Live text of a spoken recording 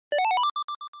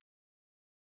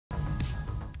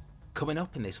Coming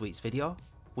up in this week's video,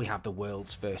 we have the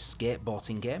world's first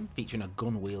skateboating game featuring a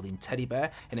gun-wielding teddy bear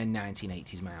in a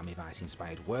 1980s Miami Vice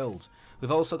inspired world.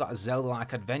 We've also got a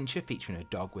Zelda-like adventure featuring a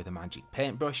dog with a magic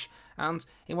paintbrush, and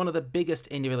in one of the biggest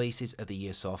indie releases of the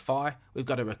year so far, we've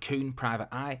got a Raccoon Private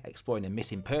Eye exploring a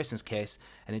missing persons case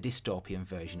and a dystopian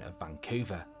version of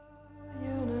Vancouver.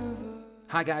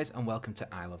 Hi guys and welcome to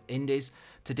I Love Indies.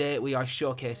 Today we are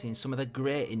showcasing some of the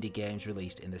great indie games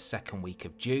released in the second week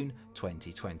of June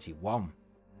 2021.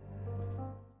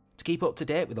 To keep up to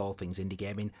date with all things indie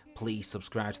gaming, please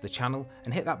subscribe to the channel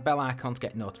and hit that bell icon to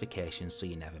get notifications so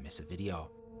you never miss a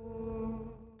video.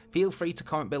 Feel free to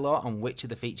comment below on which of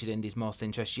the featured indies most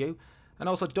interest you, and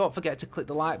also don't forget to click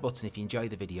the like button if you enjoy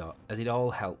the video, as it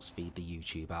all helps feed the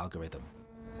YouTube algorithm.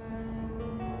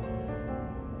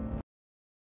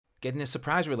 Getting a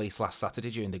surprise release last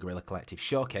Saturday during the Guerrilla Collective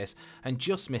showcase and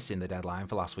just missing the deadline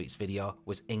for last week's video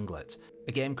was Inglet,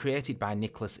 a game created by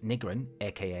Nicholas Nigren,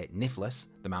 aka Niflus,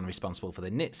 the man responsible for the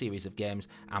Knit series of games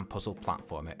and puzzle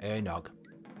platformer Ernog.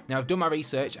 Now I've done my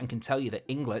research and can tell you that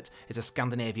Inglet is a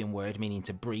Scandinavian word meaning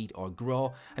to breed or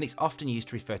grow, and it's often used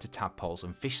to refer to tadpoles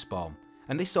and fish spawn,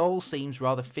 and this all seems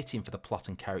rather fitting for the plot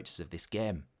and characters of this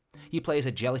game. You play as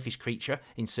a jellyfish creature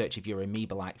in search of your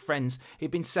amoeba-like friends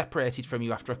who've been separated from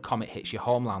you after a comet hits your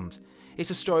homeland. It's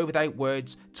a story without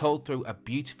words, told through a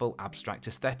beautiful abstract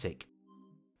aesthetic.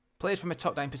 Played from a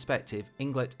top-down perspective,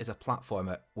 Inglet is a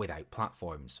platformer without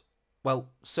platforms. Well,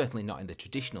 certainly not in the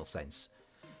traditional sense.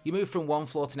 You move from one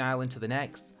floating island to the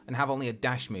next and have only a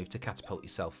dash move to catapult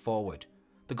yourself forward.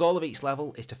 The goal of each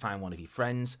level is to find one of your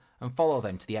friends and follow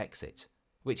them to the exit,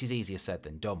 which is easier said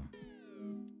than done.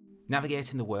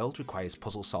 Navigating the world requires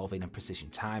puzzle solving and precision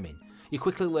timing. You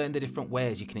quickly learn the different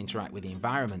ways you can interact with the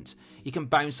environment. You can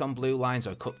bounce on blue lines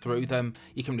or cut through them,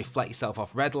 you can reflect yourself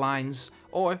off red lines,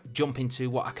 or jump into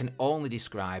what I can only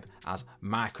describe as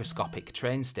microscopic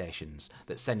train stations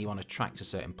that send you on a track to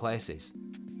certain places.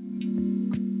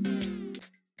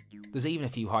 There's even a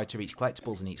few hard to reach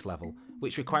collectibles in each level,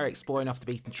 which require exploring off the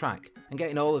beaten track, and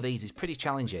getting all of these is pretty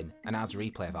challenging and adds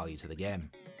replay value to the game.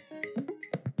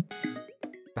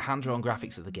 The hand-drawn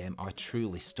graphics of the game are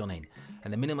truly stunning,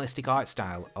 and the minimalistic art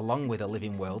style, along with a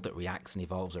living world that reacts and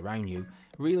evolves around you,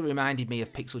 really reminded me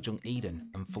of Pixel Junk Eden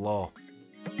and Floor.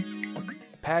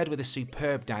 Paired with a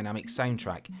superb dynamic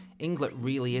soundtrack, Inglet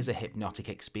really is a hypnotic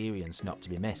experience not to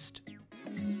be missed.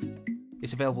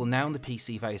 It's available now on the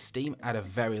PC via Steam at a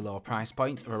very low price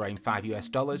point of around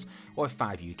 $5 or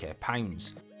 £5 UK.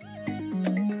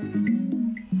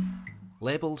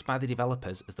 Labelled by the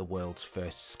developers as the world's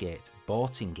first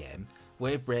skateboating game,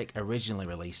 Wavebreak originally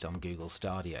released on Google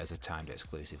Stadia as a timed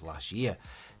exclusive last year.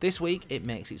 This week it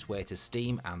makes its way to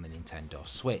Steam and the Nintendo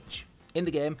Switch. In the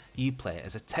game, you play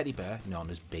as a teddy bear known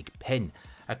as Big Pin,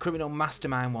 a criminal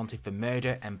mastermind wanted for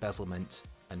murder, embezzlement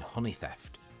and honey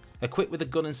theft. Equipped with a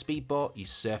gun and speedboat, you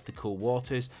surf the cool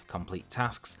waters, complete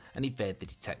tasks and evade the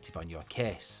detective on your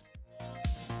case.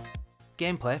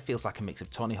 Gameplay feels like a mix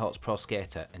of Tony Hawk's Pro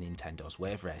Skater and Nintendo's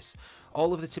Wave Race.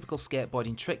 All of the typical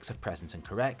skateboarding tricks are present and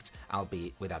correct,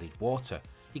 albeit with added water.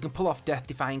 You can pull off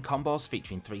death-defying combos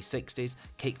featuring 360s,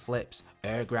 kick flips,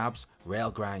 air grabs,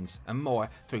 rail grinds and more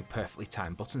through perfectly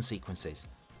timed button sequences.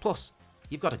 Plus,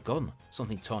 you've got a gun,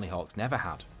 something Tony Hawk's never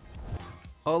had.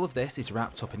 All of this is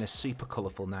wrapped up in a super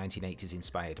colourful 1980s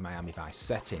inspired Miami Vice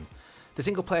setting. The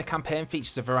single player campaign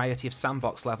features a variety of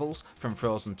sandbox levels, from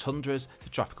frozen tundras to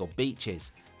tropical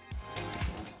beaches.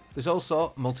 There's also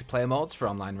multiplayer modes for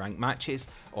online ranked matches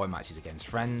or matches against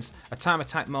friends, a time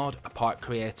attack mode, a park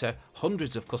creator,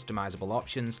 hundreds of customisable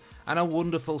options, and a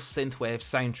wonderful synthwave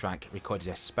soundtrack recorded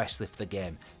especially for the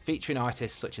game, featuring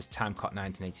artists such as Timecot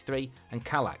 1983 and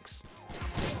Kallax.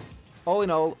 All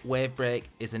in all, Wavebreak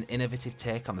is an innovative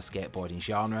take on the skateboarding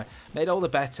genre, made all the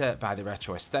better by the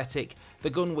retro aesthetic, the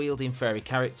gun-wielding furry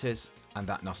characters, and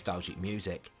that nostalgic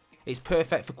music. It's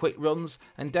perfect for quick runs,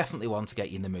 and definitely one to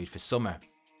get you in the mood for summer.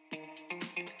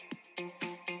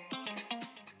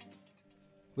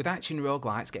 With action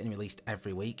roguelites getting released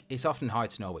every week, it's often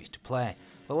hard to know which to play.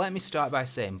 But let me start by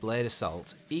saying Blade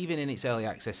Assault, even in its early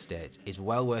access state, is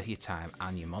well worth your time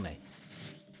and your money.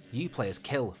 You play as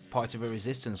Kill, part of a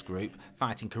resistance group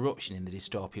fighting corruption in the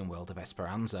dystopian world of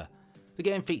Esperanza. The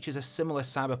game features a similar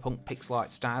cyberpunk pixel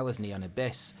art style as Neon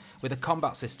Abyss, with a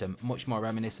combat system much more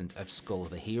reminiscent of Skull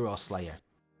the Hero Slayer.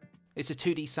 It's a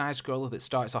 2D side-scroller that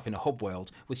starts off in a hub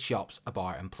world with shops, a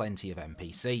bar and plenty of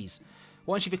NPCs.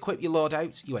 Once you've equipped your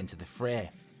loadout, you enter the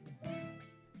fray.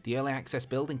 The early access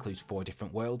build includes 4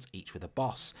 different worlds, each with a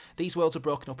boss. These worlds are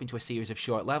broken up into a series of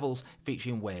short levels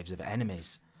featuring waves of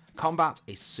enemies. Combat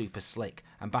is super slick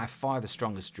and by far the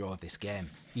strongest draw of this game.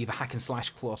 You have a hack and slash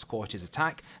close quarters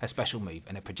attack, a special move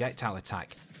and a projectile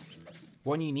attack.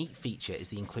 One unique feature is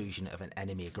the inclusion of an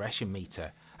enemy aggression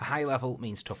meter. A high level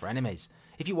means tougher enemies.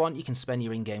 If you want, you can spend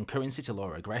your in-game currency to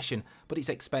lower aggression, but it's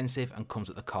expensive and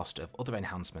comes at the cost of other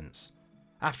enhancements.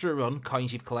 After a run,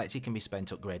 coins you've collected can be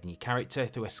spent upgrading your character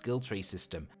through a skill tree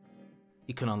system.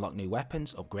 You can unlock new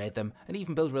weapons, upgrade them, and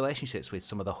even build relationships with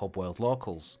some of the hub world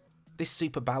locals. This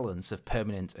super balance of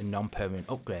permanent and non-permanent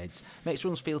upgrades makes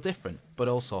runs feel different, but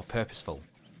also purposeful.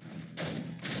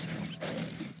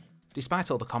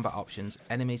 Despite all the combat options,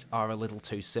 enemies are a little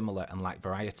too similar and lack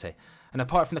variety, and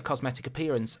apart from the cosmetic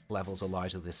appearance, levels are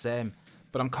largely the same,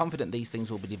 but I'm confident these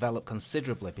things will be developed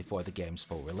considerably before the game's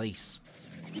full release.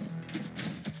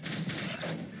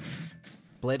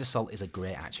 Blade Assault is a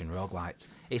great action roguelite.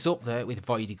 It's up there with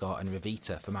Voidigo and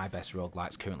Revita for my best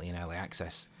roguelites currently in early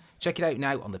access. Check it out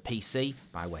now on the PC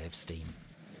by way of Steam.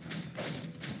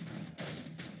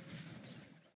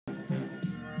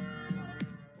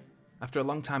 After a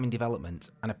long time in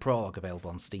development and a prologue available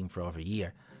on Steam for over a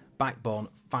year, Backbone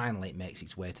finally makes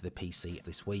its way to the PC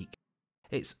this week.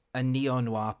 It's a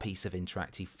neo-noir piece of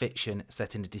interactive fiction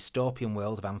set in a dystopian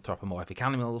world of anthropomorphic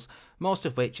animals, most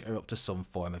of which are up to some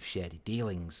form of shady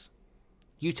dealings.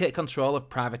 You take control of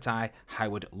Private Eye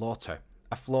Howard Lauter,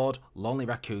 a flawed, lonely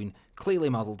raccoon clearly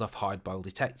modelled off hard-boiled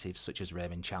detectives such as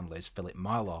Raymond Chandler's Philip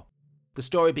Marlowe. The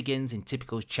story begins in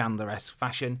typical Chandler-esque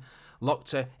fashion.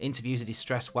 Lauter interviews a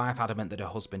distressed wife adamant that her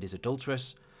husband is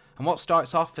adulterous, and what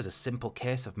starts off as a simple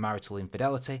case of marital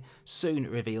infidelity soon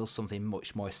reveals something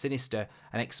much more sinister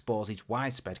and exposes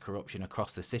widespread corruption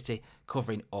across the city,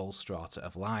 covering all strata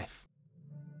of life.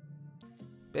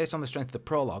 Based on the strength of the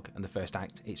prologue and the first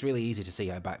act, it's really easy to see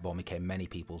how Backbone became many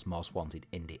people's most wanted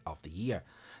indie of the year.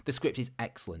 The script is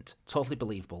excellent, totally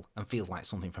believable, and feels like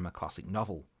something from a classic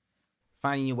novel.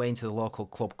 Finding your way into the local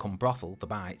club cum brothel, The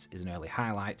Bite, is an early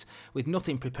highlight, with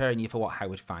nothing preparing you for what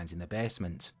Howard finds in the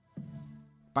basement.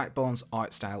 Backbone's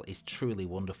art style is truly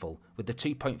wonderful, with the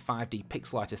 2.5D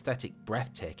pixel art aesthetic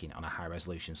breathtaking on a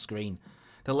high-resolution screen.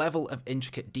 The level of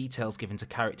intricate details given to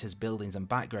characters, buildings and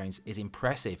backgrounds is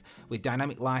impressive, with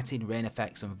dynamic lighting, rain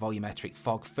effects and volumetric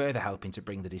fog further helping to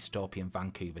bring the dystopian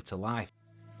Vancouver to life.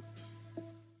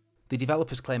 The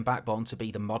developers claim Backbone to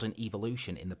be the modern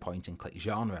evolution in the point-and-click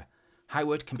genre.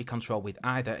 Howard can be controlled with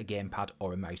either a gamepad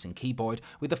or a mouse and keyboard,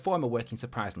 with the former working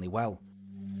surprisingly well.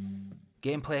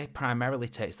 Gameplay primarily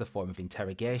takes the form of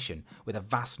interrogation, with a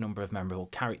vast number of memorable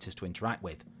characters to interact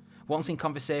with. Once in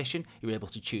conversation, you're able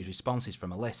to choose responses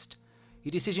from a list.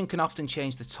 Your decision can often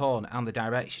change the tone and the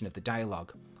direction of the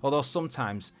dialogue, although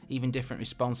sometimes even different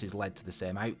responses led to the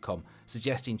same outcome,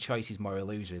 suggesting choice is more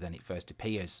illusory than it first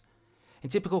appears. In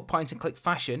typical point-and-click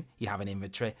fashion, you have an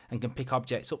inventory and can pick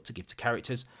objects up to give to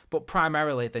characters, but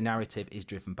primarily the narrative is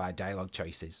driven by dialogue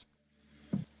choices.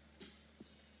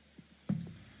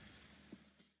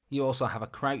 You also have a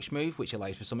crouch move which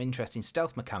allows for some interesting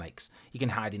stealth mechanics. You can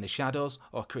hide in the shadows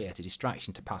or create a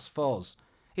distraction to pass foes.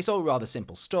 It's all rather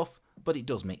simple stuff, but it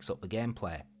does mix up the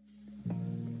gameplay.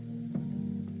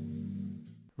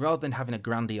 Rather than having a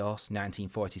grandiose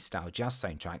 1940s style jazz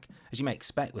soundtrack, as you may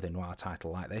expect with a noir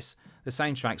title like this, the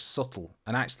soundtrack's subtle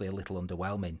and actually a little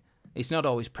underwhelming. It's not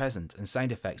always present and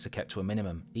sound effects are kept to a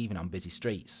minimum, even on busy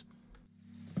streets.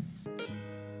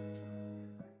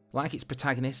 Like its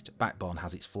protagonist, Backbone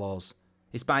has its flaws.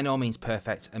 It's by no means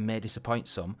perfect and may disappoint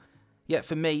some, yet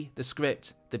for me, the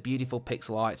script, the beautiful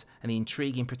pixel art and the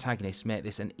intriguing protagonist make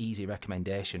this an easy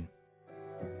recommendation.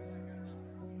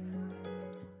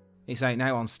 It's out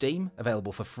now on Steam,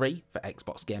 available for free for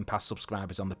Xbox Game Pass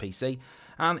subscribers on the PC,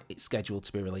 and it's scheduled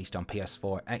to be released on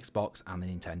PS4, Xbox and the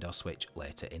Nintendo Switch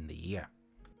later in the year.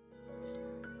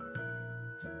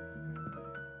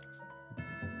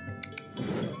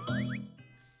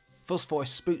 Fuzzforce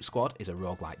Spook Squad is a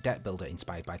roguelike deck builder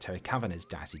inspired by Terry Kavanagh's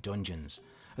Dicey Dungeons.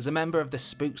 As a member of the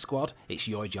Spook Squad, it's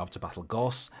your job to battle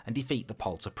ghosts and defeat the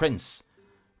Polter Prince.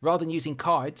 Rather than using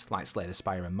cards like Slay the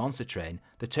Spire and Monster Train,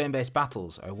 the turn-based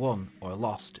battles are won or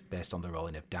lost based on the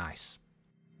rolling of dice.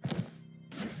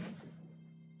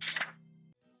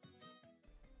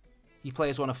 You play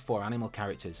as one of 4 animal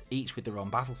characters, each with their own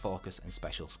battle focus and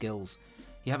special skills.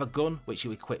 You have a gun which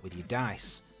you equip with your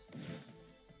dice.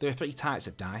 There are 3 types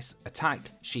of dice: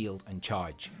 attack, shield and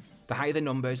charge. The higher the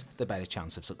numbers, the better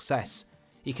chance of success.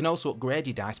 You can also upgrade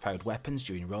your dice powered weapons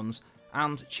during runs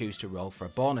and choose to roll for a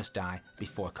bonus die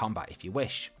before combat if you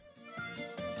wish.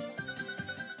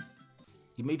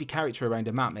 You move your character around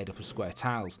a map made up of square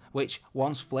tiles, which,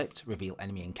 once flipped, reveal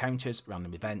enemy encounters,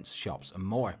 random events, shops and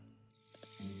more.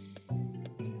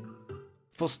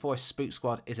 Fuzz Force Spook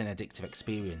Squad is an addictive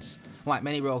experience. Like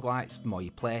many roguelites, the more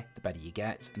you play, the better you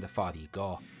get, and the farther you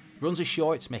go. Runs are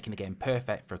short, making the game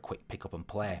perfect for a quick pick up and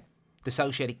play. The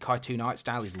cel-shaded cartoon art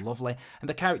style is lovely, and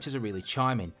the characters are really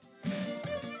charming.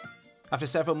 After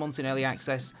several months in early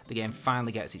access, the game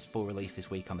finally gets its full release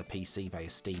this week on the PC via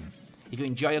Steam. If you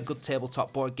enjoy a good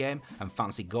tabletop board game and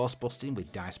fancy ghost busting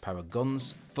with dice-powered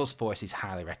guns, Fuzz Force is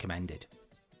highly recommended.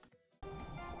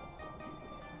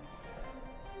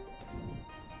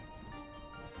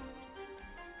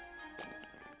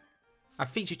 I've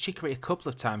featured Chicory a couple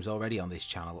of times already on this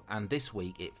channel, and this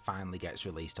week it finally gets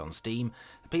released on Steam,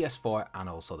 the PS4 and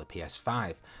also the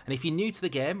PS5. And if you're new to the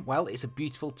game, well, it's a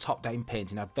beautiful top-down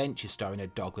painting adventure starring a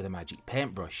dog with a magic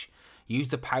paintbrush. Use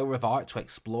the power of art to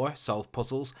explore, solve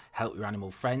puzzles, help your animal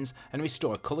friends, and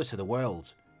restore colour to the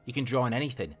world. You can draw on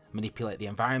anything, manipulate the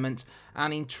environment,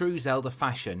 and in true Zelda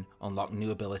fashion, unlock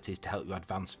new abilities to help you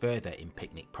advance further in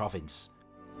Picnic Province.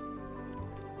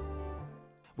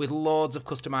 With loads of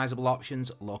customisable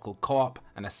options, local co-op,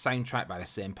 and a soundtrack by the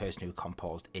same person who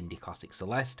composed indie classic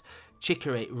Celeste,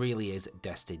 Chicory really is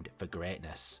destined for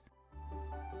greatness.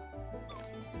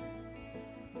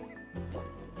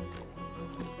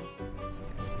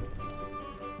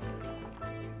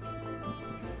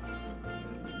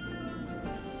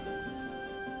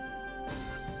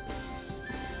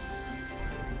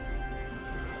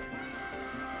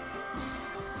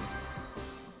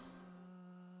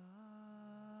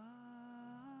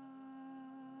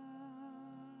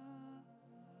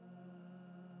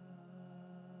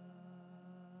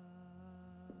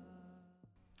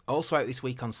 Also out this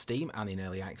week on Steam and in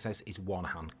early access is One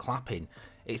Hand Clapping.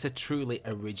 It's a truly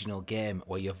original game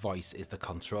where your voice is the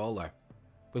controller.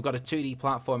 We've got a 2D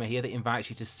platformer here that invites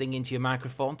you to sing into your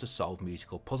microphone to solve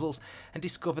musical puzzles and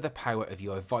discover the power of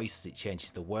your voice as it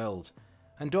changes the world.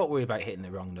 And don't worry about hitting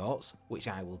the wrong notes, which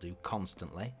I will do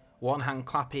constantly. One Hand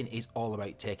Clapping is all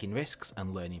about taking risks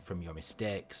and learning from your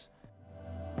mistakes.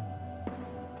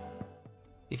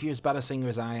 If you're as bad a singer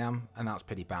as I am, and that's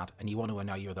pretty bad, and you want to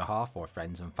annoy your other half or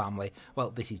friends and family,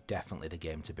 well, this is definitely the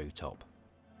game to boot up.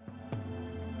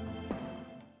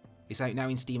 It's out now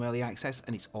in Steam Early Access,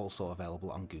 and it's also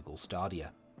available on Google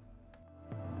Stadia.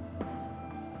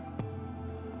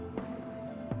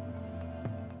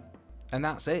 And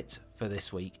that's it for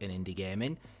this week in indie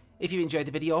gaming. If you enjoyed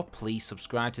the video, please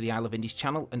subscribe to the I Love Indies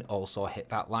channel and also hit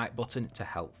that like button to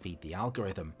help feed the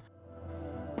algorithm.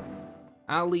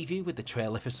 I'll leave you with the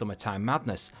trailer for Summertime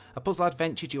Madness, a puzzle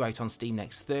adventure due out on Steam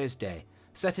next Thursday.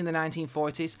 Set in the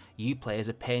 1940s, you play as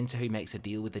a painter who makes a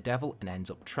deal with the devil and ends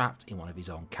up trapped in one of his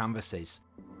own canvases.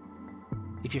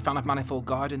 If you're a fan of Manifold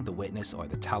Garden, The Witness or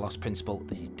The Talos Principle,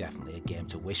 this is definitely a game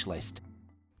to wishlist.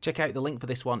 Check out the link for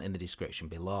this one in the description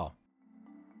below.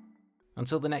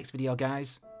 Until the next video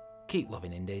guys, keep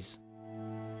loving indies.